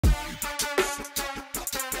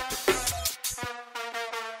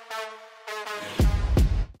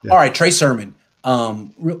Yeah. All right, Trey Sermon.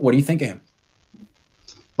 What do you think of him?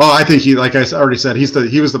 Oh, I think like I already said,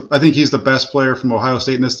 I think he's the best player from Ohio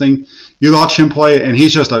State in this thing. You watch him play, and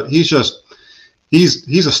he's a stud. He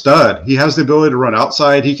has the ability to run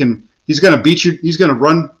outside. He's going to beat you. He's going to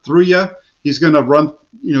run through you. He's going to run.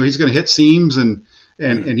 He's going to hit seams, and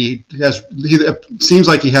he seems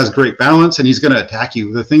like he has great balance, and he's going to attack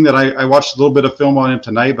you. The thing that I watched a little bit of film on him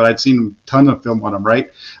tonight, but I'd seen a ton of film on him.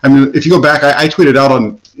 Right? I mean, if you go back, I tweeted out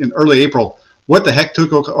in early April, what the heck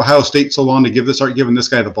took Ohio State so long to start giving this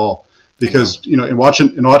guy the ball? Because in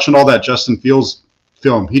watching all that Justin Fields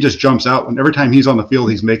film, he just jumps out, and every time he's on the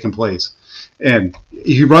field, he's making plays, and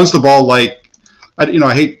he runs the ball like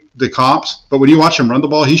I hate the comps, but when you watch him run the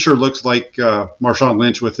ball, he sure looks like Marshawn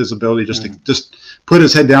Lynch with his ability to just put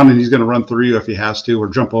his head down, and he's going to run through you if he has to, or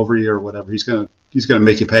jump over you or whatever. He's going to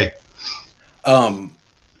make you pay.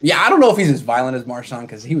 Yeah, I don't know if he's as violent as Marshawn,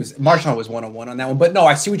 because Marshawn was 1-on-1 on that one. But no,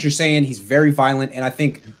 I see what you're saying. He's very violent, and I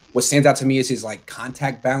think what stands out to me is his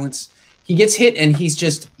contact balance. He gets hit, and he's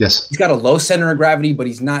got a low center of gravity, but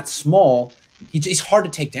he's not small. He's hard to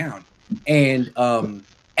take down. And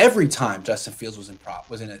every time Justin Fields was in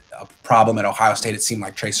a problem at Ohio State, it seemed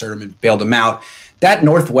like Trey Sermon bailed him out. That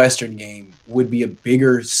Northwestern game would be a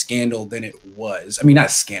bigger scandal than it was. I mean, not a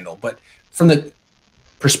scandal, but from the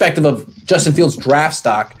perspective of Justin Fields' draft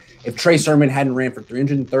stock, if Trey Sermon hadn't ran for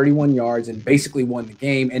 331 yards and basically won the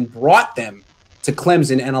game and brought them to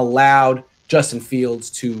Clemson and allowed Justin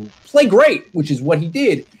Fields to play great, which is what he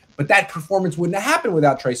did, but that performance wouldn't have happened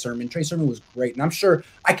without Trey Sermon. Trey Sermon was great, and I'm sure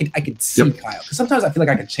I could see Kyle, because sometimes I feel like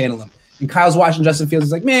I could channel him. And Kyle's watching Justin Fields,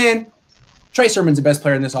 he's like, man, Trey Sermon's the best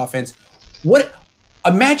player in this offense.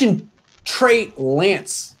 Imagine Trey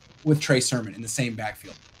Lance with Trey Sermon in the same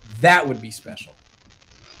backfield. That would be special.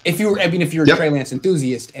 If you're a Trey Lance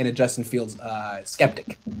enthusiast and a Justin Fields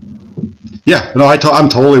skeptic. Yeah, no, I'm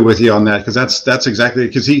totally with you on that, because that's exactly,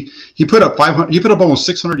 because he put up almost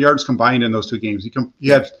 600 yards combined in those two games. He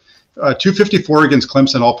had 254 against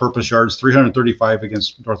Clemson all-purpose yards, 335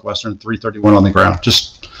 against Northwestern, 331 on the ground.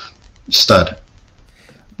 Just stud.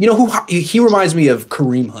 He reminds me of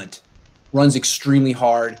Kareem Hunt. Runs extremely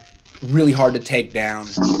hard, really hard to take down.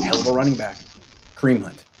 Hell of a running back, Kareem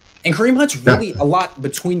Hunt. And Kareem Hunt's really a lot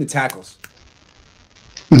between the tackles.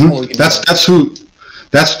 Mm-hmm.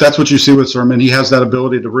 That's what you see with Sermon. He has that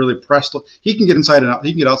ability to really press. He can get inside and out.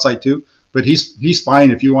 He can get outside too, but he's fine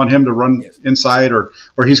if you want him to run inside, or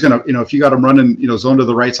he's gonna, if you got him running, zone to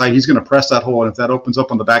the right side, he's gonna press that hole, and if that opens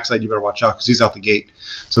up on the backside, you better watch out, because he's out the gate.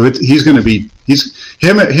 So he's him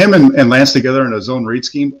and Lance together in a zone read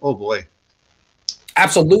scheme. Oh boy.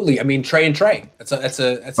 Absolutely. I mean, Trey and Trey. That's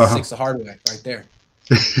a six the hard way right there.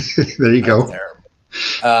 There you go.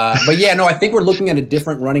 But yeah, no, I think we're looking at a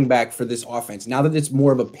different running back for this offense. Now that it's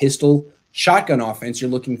more of a pistol shotgun offense, you're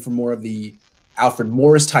looking for more of the Alfred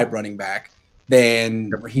Morris type running back than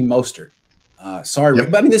Raheem Mostert.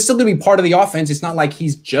 But I mean, it's still going to be part of the offense. It's not like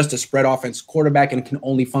he's just a spread offense quarterback and can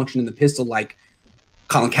only function in the pistol like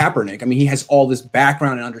Colin Kaepernick. I mean, he has all this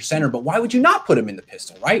background and under center, but why would you not put him in the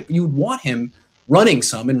pistol, right? You would want him running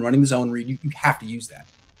some and running the zone read. You have to use that.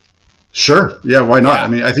 Sure. Yeah. Why not? Yeah. I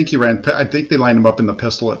mean, I think they lined him up in the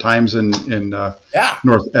pistol at times in North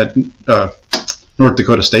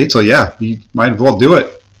Dakota State. So yeah, he might as well do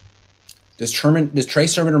it. Does Trey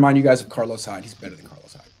Sermon remind you guys of Carlos Hyde? He's better than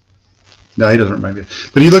Carlos Hyde. No, he doesn't remind me.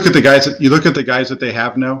 But you look at the guys that they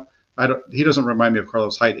have now. He doesn't remind me of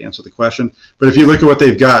Carlos Hyde, to answer the question. But if you look at what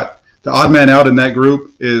they've got, the odd man out in that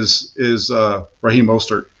group is Raheem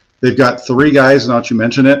Mostert. They've got three guys, now that you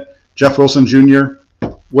mention it: Jeff Wilson Jr.,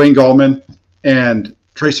 Wayne Gallman, and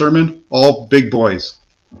Trey Sermon, all big boys,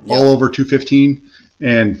 all over 215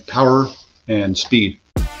 and power and speed.